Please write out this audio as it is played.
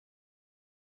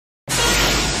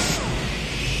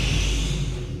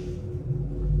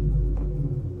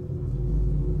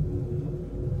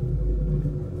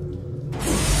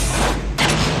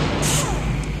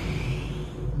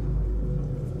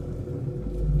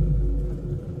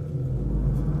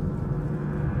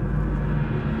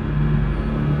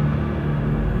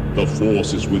The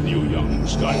Force is with you, young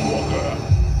Skywalker.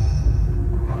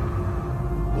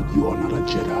 But you are not a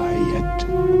Jedi yet.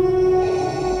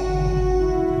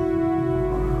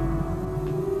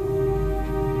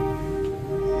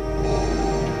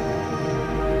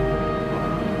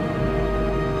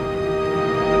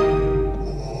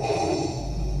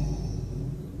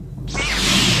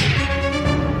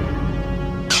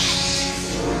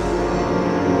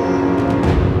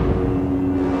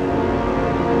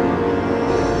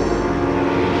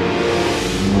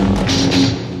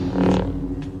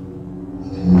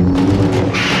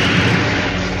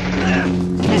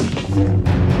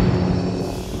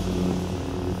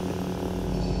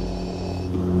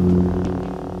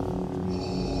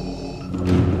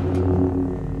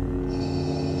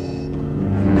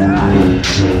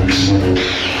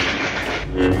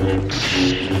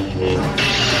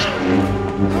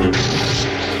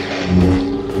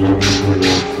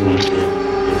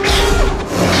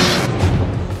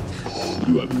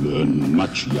 You have learned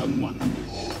much, young one.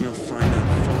 You'll find out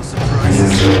full of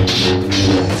surprises.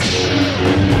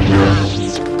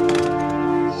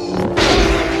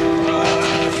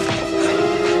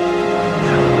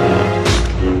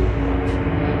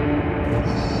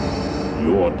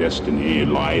 Your destiny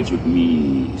lies with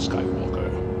me, Skywalker.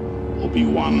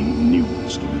 Obi-Wan knew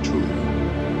this to be true.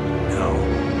 No.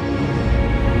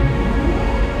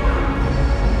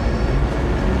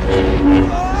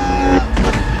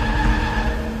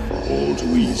 All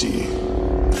too easy.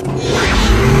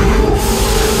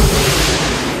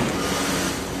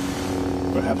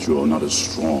 Perhaps you are not as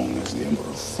strong as the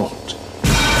Emperor thought.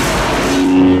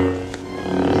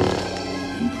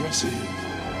 Impressive.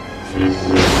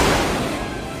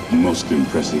 Most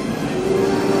impressive.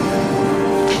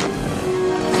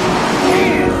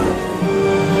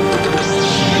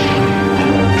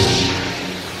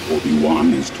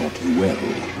 Obi-Wan has taught you well.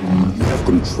 You have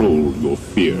controlled your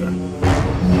fear.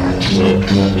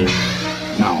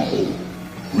 Now,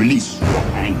 release your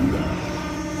anger.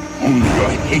 Only your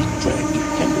hatred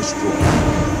can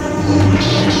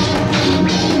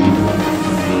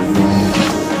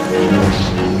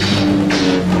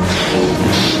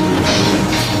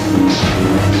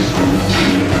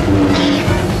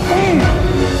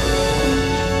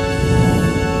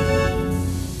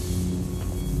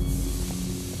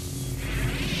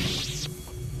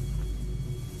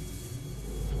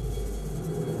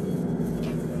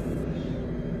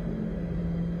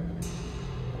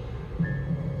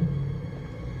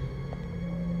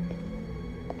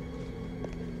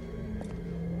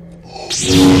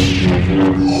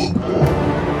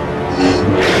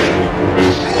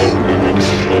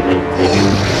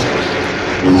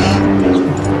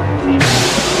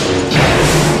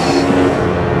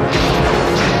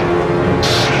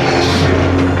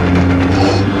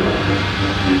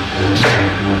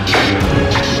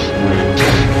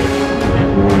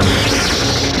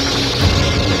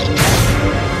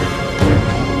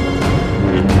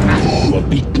You are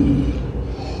beaten.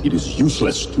 It is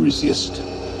useless to resist.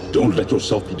 Don't let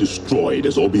yourself be destroyed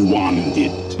as Obi-Wan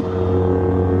did.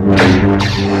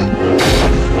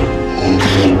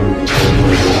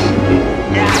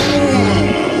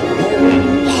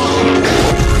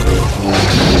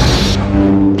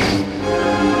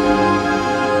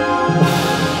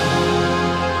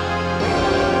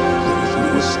 There is no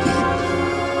escape.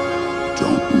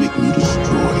 Don't make me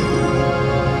destroy you.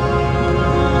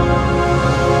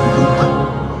 Luke,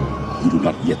 you do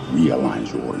not yet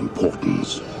realize your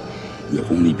importance. You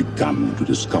have only begun to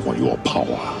discover your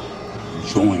power.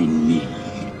 Join me,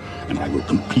 and I will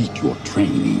complete your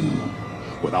training.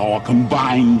 With our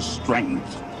combined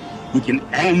strength, we can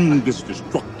end this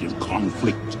destructive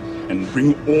conflict and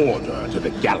bring order to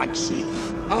the galaxy.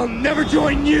 I'll never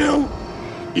join you!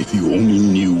 If you only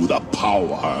knew the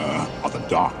power of the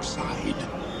dark side.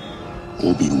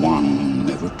 Obi-Wan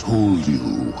never told you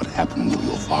what happened to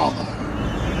your father.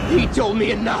 He told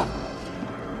me enough!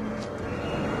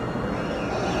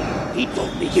 He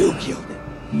told me you killed him.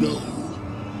 No.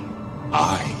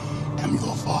 I am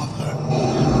your father.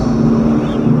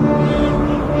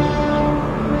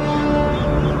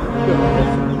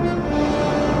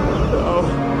 No.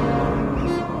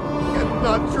 That's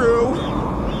not true.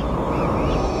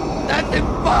 That's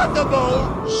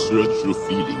impossible! Search your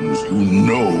feelings. You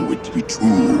know it to be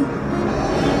true.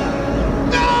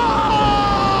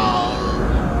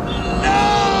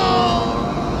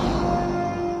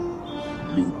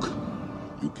 Luke,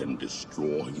 you can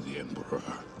destroy the Emperor.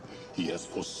 He has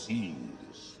foreseen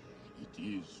this.